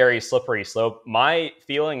just a very slippery slope. My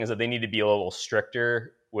feeling is that they need to be a little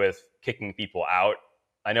stricter with kicking people out.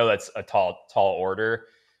 I know that's a tall order,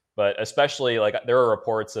 but especially like there are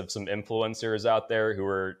reports of some influencers out there who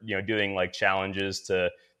are, doing like challenges to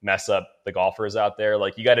mess up the golfers out there.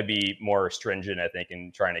 Like, you got to be more stringent, I think,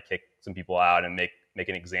 in trying to kick some people out and make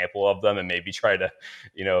an example of them, and maybe try to,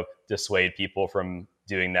 dissuade people from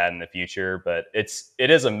doing that in the future. But it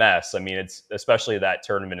is a mess. I mean, it's especially that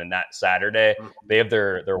tournament and that Saturday, they have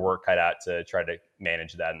their work cut out to try to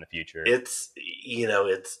manage that in the future. It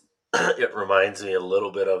reminds me a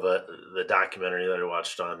little bit of the documentary that I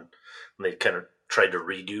watched on when they kind of tried to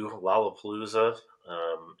redo Lollapalooza.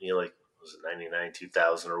 Was it 99,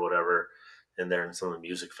 2000 or whatever, and they're in some of the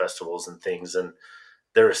music festivals and things. And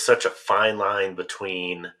there is such a fine line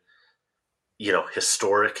between,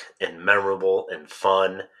 historic and memorable and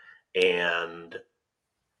fun and,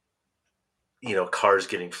 cars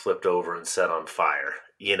getting flipped over and set on fire,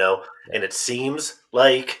 and it seems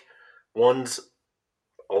like one's,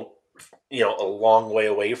 a long way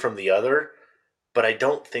away from the other, but I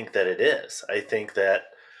don't think that it is. I think that,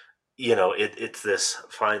 it's this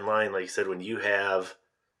fine line, like you said, when you have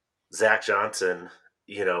Zach Johnson,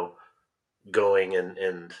 going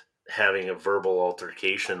and having a verbal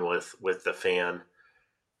altercation with the fan.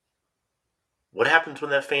 What happens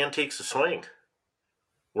when that fan takes a swing?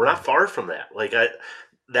 We're not far from that.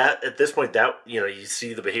 That at this point, that you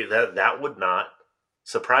see the behavior that would not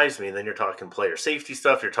surprise me. And then you're talking player safety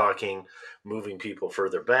stuff. You're talking moving people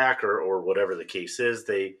further back or whatever the case is.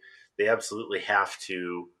 They absolutely have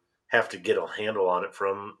to get a handle on it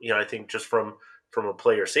from, I think just from a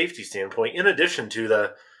player safety standpoint, in addition to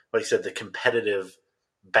the, like I said, the competitive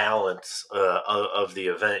balance of the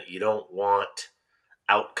event. You don't want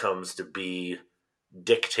outcomes to be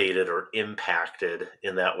dictated or impacted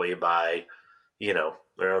in that way by,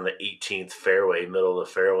 they're on the 18th fairway, middle of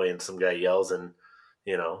the fairway, and some guy yells and,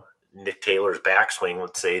 Nick Taylor's backswing,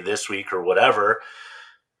 let's say this week or whatever,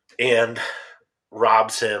 and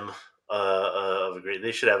robs him of a great.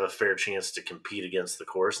 They should have a fair chance to compete against the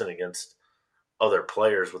course and against other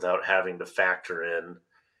players without having to factor in,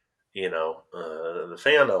 the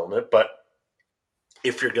fan element. But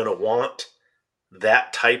if you're going to want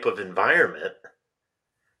that type of environment,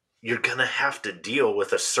 you're going to have to deal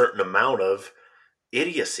with a certain amount of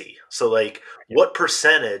idiocy. So, what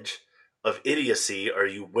percentage of idiocy are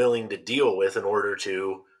you willing to deal with in order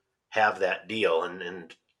to have that deal?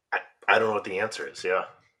 And I don't know what the answer is. Yeah.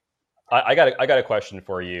 I got a question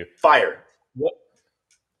for you. Fire.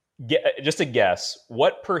 Just a guess,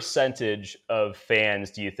 what percentage of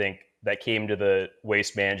fans do you think that came to the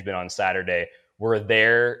Waste Management on Saturday were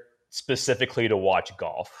there specifically to watch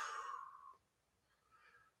golf?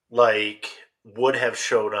 Would have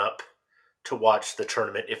shown up to watch the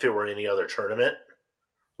tournament if it were any other tournament?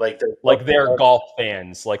 They're golf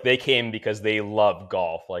fans. They came because they love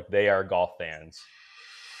golf. They are golf fans.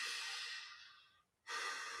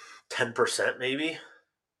 10% maybe?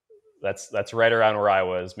 That's right around where I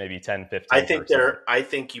was, maybe 10, 15%. I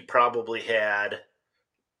think you probably had,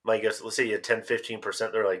 I guess, let's say you had 10,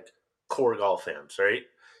 15%, they're core golf fans, right?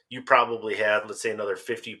 You probably had, let's say, another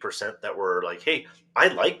 50% that were hey, I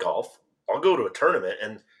like golf. I'll go to a tournament.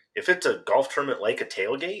 And if it's a golf tournament like a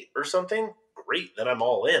tailgate or something, great, then I'm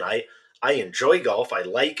all in. I enjoy golf. I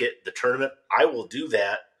like it. The tournament, I will do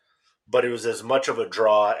that. But it was as much of a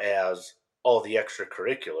draw as all the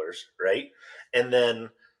extracurriculars, right? And then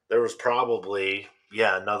there was probably,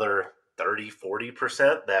 another 30,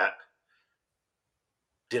 40% that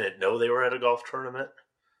didn't know they were at a golf tournament,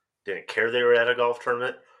 didn't care they were at a golf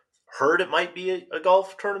tournament, heard it might be a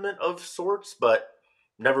golf tournament of sorts, but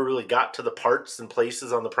never really got to the parts and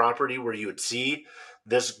places on the property where you would see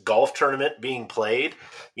this golf tournament being played.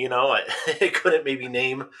 I couldn't maybe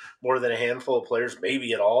name more than a handful of players,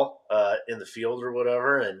 maybe at all, in the field or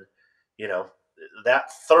whatever. And,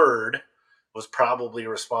 that third was probably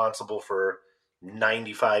responsible for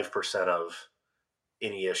 95% of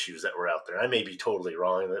any issues that were out there. I may be totally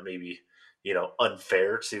wrong. That may be,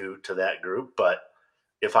 unfair to that group. But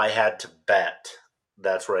if I had to bet,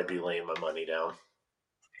 that's where I'd be laying my money down.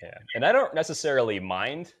 Yeah. And I don't necessarily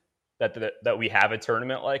mind that we have a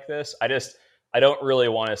tournament like this. I don't really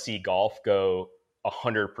want to see golf go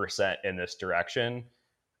 100% in this direction.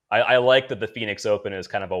 I like that the Phoenix Open is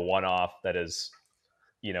kind of a one-off that is,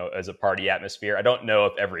 as a party atmosphere. I don't know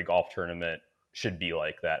if every golf tournament should be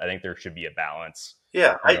like that. I think there should be a balance.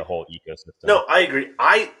 Yeah, in the whole ecosystem. No, I agree.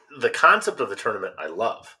 The concept of the tournament, I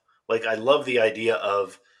love. I love the idea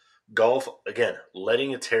of golf, again,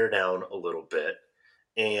 letting its hair down a little bit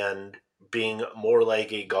and being more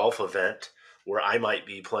like a golf event where I might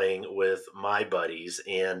be playing with my buddies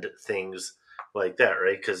and things like that,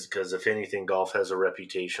 right? Because if anything, golf has a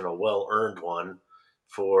reputation, a well-earned one,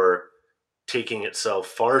 for taking itself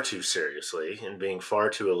far too seriously and being far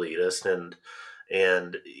too elitist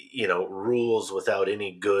and rules without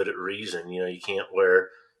any good reason. You can't wear,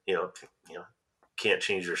 can't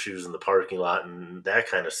change your shoes in the parking lot and that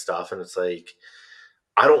kind of stuff. And it's I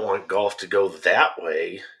don't want golf to go that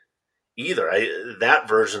way either. That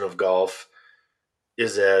version of golf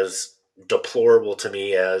is as deplorable to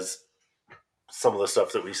me as some of the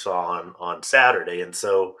stuff that we saw on Saturday. And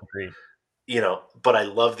so, Agreed. But I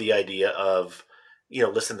love the idea of,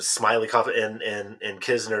 listen to Smiley Coffin and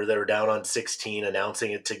Kisner, they were down on 16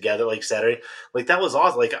 announcing it together Saturday. That was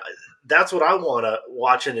awesome. that's what I want to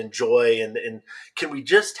watch and enjoy. And can we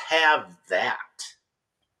just have that,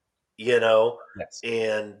 Yes.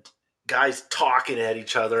 and guys talking at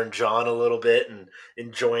each other and John a little bit and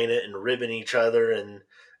enjoying it and ribbing each other and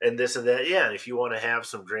this and that. Yeah. And if you want to have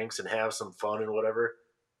some drinks and have some fun and whatever,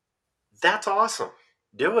 that's awesome.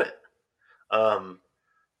 Do it. Um,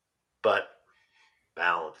 but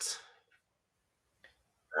balance.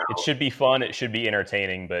 It should be fun. It should be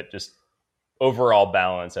entertaining, but just overall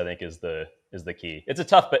balance, I think, is the key. It's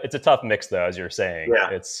a tough mix, though, as you're saying. Yeah.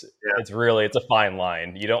 It's a fine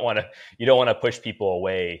line. You don't want to push people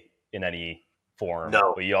away in any form,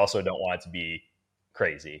 No. but you also don't want it to be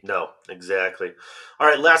crazy. No, exactly. All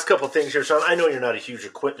right, last couple of things here, Sean. I know you're not a huge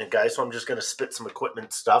equipment guy, so I'm just going to spit some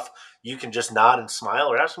equipment stuff. You can just nod and smile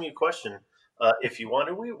or ask me a question if you want.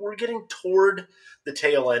 And we're getting toward the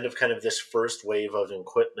tail end of kind of this first wave of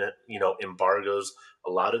equipment, embargoes. A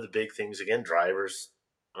lot of the big things, again, drivers,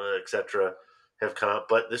 etc., have come out.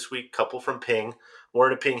 But this week, couple from Ping,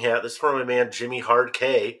 wearing a Ping hat. This is from my man, Jimmy Hard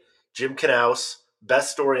K, Jim Knaus.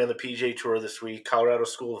 Best story on the PGA Tour this week. Colorado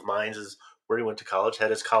School of Mines is where he went to college,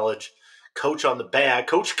 had his college coach on the bag.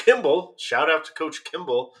 Coach Kimball, shout out to Coach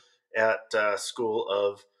Kimball at School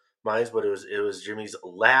of Mines, but it was Jimmy's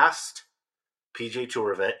last PGA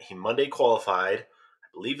Tour event. He Monday qualified. I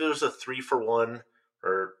believe it was a 3-for-1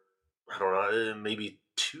 or I don't know, maybe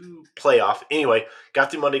 2 playoff. Anyway,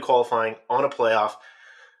 got through Monday qualifying on a playoff,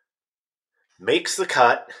 makes the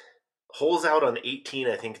cut, holes out on 18,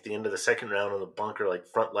 I think, at the end of the second round on the bunker, like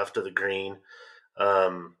front left of the green.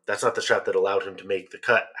 That's not the shot that allowed him to make the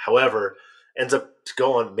cut. However, ends up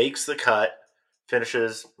going, makes the cut,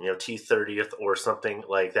 finishes, T30th or something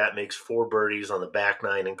like that, makes 4 birdies on the back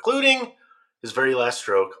 9, including his very last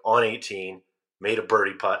stroke on 18, made a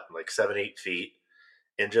birdie putt like 7-8 feet,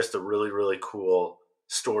 and just a really, really cool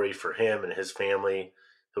story for him and his family.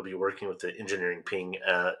 He'll be working with the engineering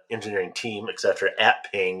team, etc.,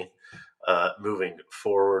 at Ping moving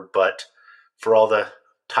forward. But for all the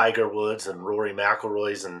Tiger Woods and Rory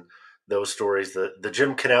McIlroys and those stories, the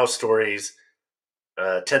Jim Knaus stories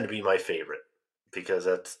tend to be my favorite because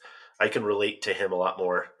I can relate to him a lot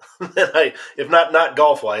more than if not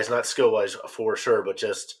golf wise, not skill wise for sure, but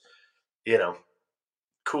just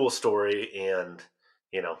cool story. And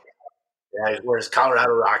he wears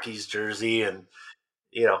Colorado Rockies jersey, and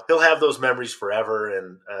he'll have those memories forever.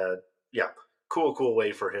 And cool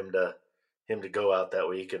way for him to go out that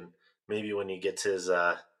week. And maybe when he gets his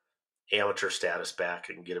amateur status back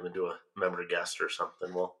and get him into a member guest or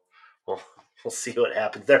something, we'll see what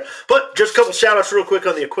happens there. But just a couple shout outs real quick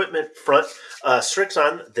on the equipment front.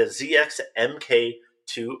 Srixon, the ZX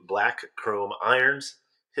MK2 black chrome irons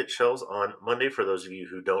hit shelves on Monday. For those of you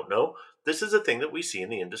who don't know, this is a thing that we see in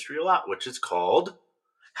the industry a lot, which is called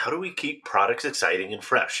how do we keep products exciting and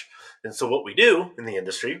fresh? And so what we do in the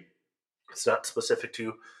industry, it's not specific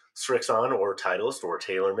to Srixon or Titleist or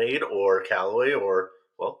TaylorMade or Callaway or,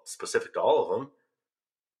 specific to all of them,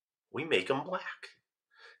 we make them black.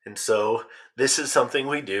 And so this is something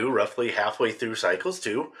we do roughly halfway through cycles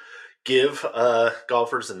to give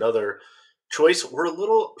golfers another choice. We're a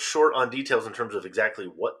little short on details in terms of exactly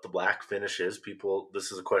what the black finish is.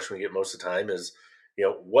 This is a question we get most of the time is,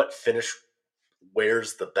 what finish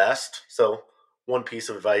wears the best? So one piece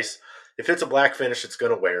of advice, if it's a black finish, it's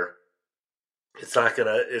going to wear. It's not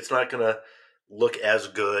gonna look as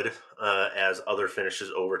good as other finishes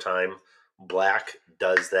over time. Black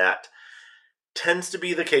does that. Tends to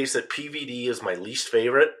be the case that PVD is my least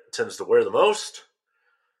favorite. Tends to wear the most.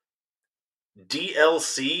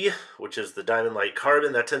 DLC, which is the Diamond Light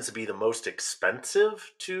Carbon, that tends to be the most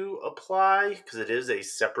expensive to apply because it is a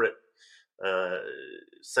separate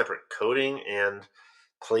coating and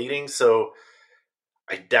plating. So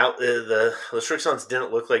I doubt the Srixons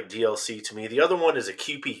didn't look like DLC to me. The other one is a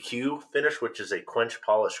QPQ finish, which is a quench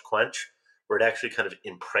polish quench, where it actually kind of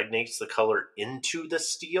impregnates the color into the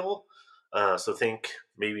steel. So think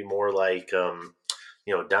maybe more like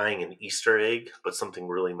dyeing an Easter egg, but something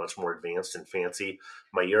really much more advanced and fancy.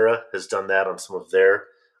 Miura has done that on some of their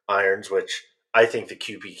irons, which I think the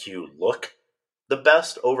QPQ look the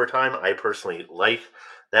best over time. I personally like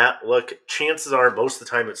that look. Chances are most of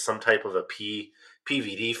the time it's some type of a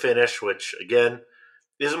PVD finish, which again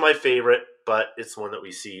isn't my favorite, but it's one that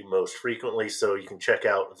we see most frequently. So you can check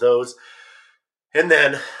out those. And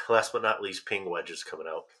then last but not least, Ping wedges coming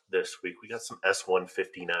out this week. We got some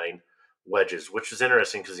S159 wedges, which is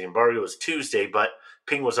interesting because the embargo was Tuesday, but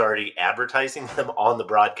Ping was already advertising them on the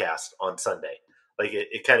broadcast on Sunday. Like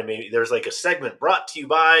it kind of made there's like a segment brought to you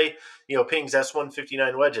by Ping's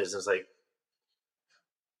S159 wedges. And it's like,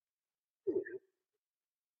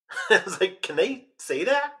 I was like, can they say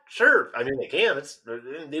that? Sure. I mean, they can.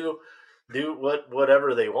 They can do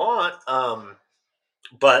whatever they want.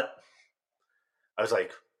 But I was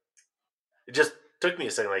like, it just took me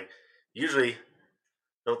a second. Like, usually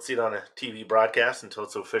don't see it on a TV broadcast until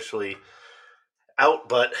it's officially out,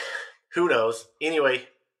 but who knows? Anyway,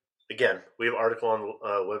 again, we have an article on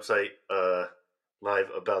website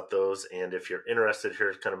live about those, and if you're interested,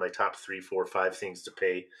 here's kind of my top 3, 4, 5 things to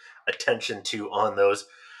pay attention to on those.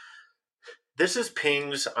 This is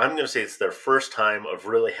Ping's, I'm going to say it's their first time of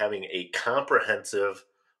really having a comprehensive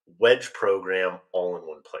wedge program all in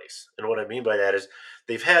one place. And what I mean by that is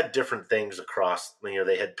they've had different things across,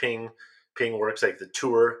 they had Ping Works, like the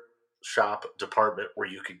tour shop department where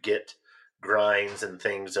you could get grinds and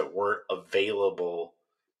things that weren't available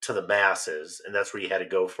to the masses. And that's where you had to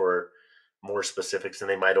go for more specifics, and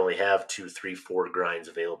they might only have 2, 3, 4 grinds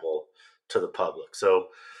available to the public. So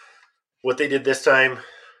what they did this time,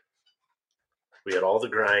 we had all the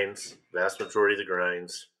grinds, vast majority of the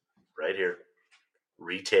grinds right here,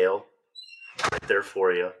 retail right there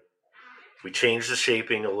for you. We changed the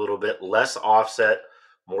shaping a little bit, less offset,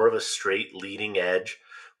 more of a straight leading edge,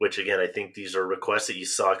 which again, I think these are requests that you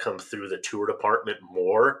saw come through the tour department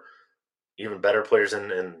more. Even better players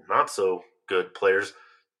and not so good players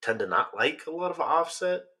tend to not like a lot of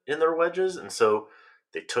offset in their wedges. And so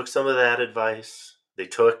they took some of that advice. They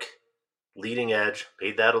took leading edge,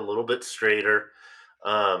 made that a little bit straighter.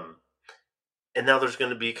 And now there's going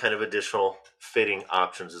to be kind of additional fitting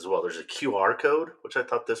options as well. There's a QR code, which I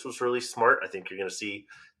thought this was really smart. I think you're going to see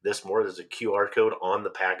this more. There's a QR code on the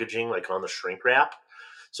packaging, like on the shrink wrap.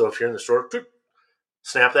 So if you're in the store,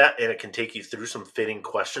 snap that, and it can take you through some fitting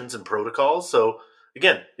questions and protocols. So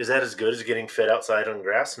again, is that as good as getting fit outside on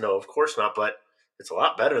grass? No, of course not, but it's a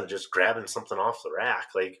lot better than just grabbing something off the rack.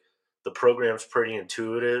 Like, the program's pretty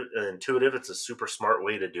intuitive. It's a super smart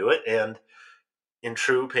way to do it. And in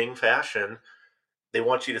true Ping fashion, they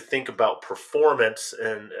want you to think about performance.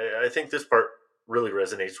 And I think this part really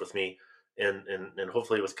resonates with me and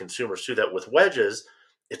hopefully with consumers too, that with wedges,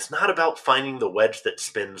 it's not about finding the wedge that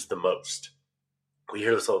spins the most. We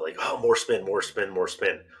hear this all like, oh, more spin, more spin, more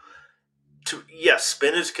spin. Yes,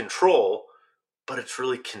 spin is control, but it's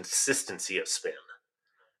really consistency of spin.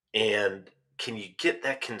 And can you get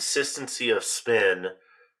that consistency of spin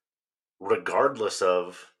regardless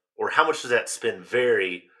of, or how much does that spin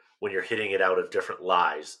vary when you're hitting it out of different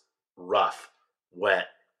lies? Rough, wet,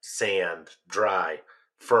 sand, dry,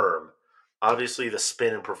 firm. Obviously, the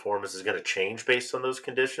spin and performance is going to change based on those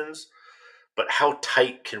conditions. But how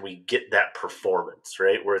tight can we get that performance,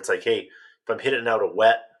 right? Where it's like, hey, if I'm hitting out a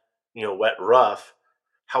wet rough,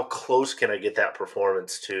 how close can I get that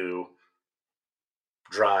performance to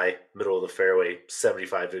dry, middle of the fairway,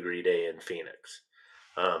 75-degree day in Phoenix?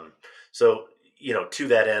 So, to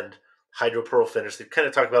that end, Hydro Pearl finish, they kind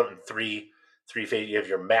of talk about in three phases. You have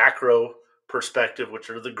your macro perspective, which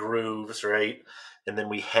are the grooves, right? And then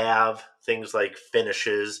we have things like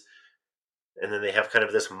finishes, and then they have kind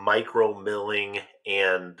of this micro milling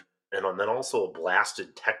and then also a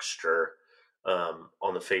blasted texture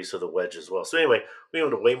on the face of the wedge as well. So anyway, we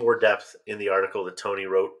went into way more depth in the article that Tony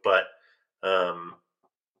wrote, but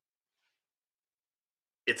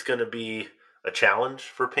it's going to be a challenge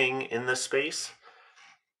for Ping in this space,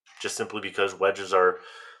 just simply because wedges are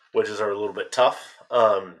a little bit tough.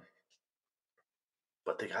 But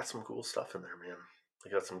they got some cool stuff in there, man. They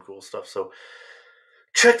got some cool stuff. So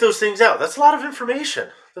check those things out. That's a lot of information.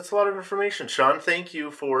 Sean, thank you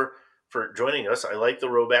for joining us. I like the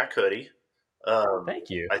Rhoback hoodie. Thank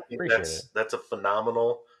you. I think that's a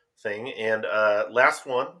phenomenal thing. And last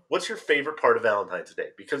one, what's your favorite part of Valentine's Day?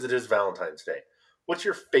 Because it is Valentine's Day. What's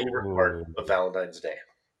your favorite part of Valentine's Day?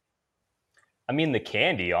 I mean, the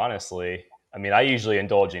candy, honestly. I mean, I usually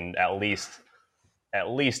indulge in at least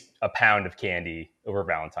a pound of candy over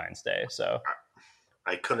Valentine's Day. So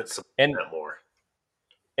I couldn't support that more.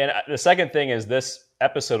 And the second thing is, this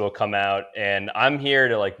episode will come out, and I'm here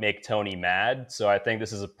to make Tony mad. So I think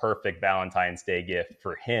this is a perfect Valentine's Day gift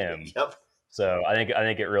for him. Yep. So I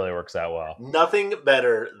think it really works out well. Nothing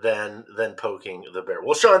better than poking the bear.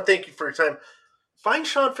 Well, Sean, thank you for your time. Find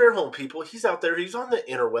Sean Fairholm, people. He's out there. He's on the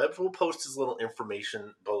interwebs. We'll post his little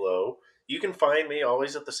information below. You can find me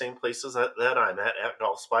always at the same places that I'm at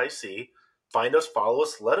Golf Spy C. Find us, follow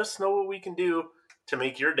us, let us know what we can do to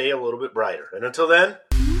make your day a little bit brighter. And until then,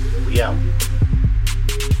 we out.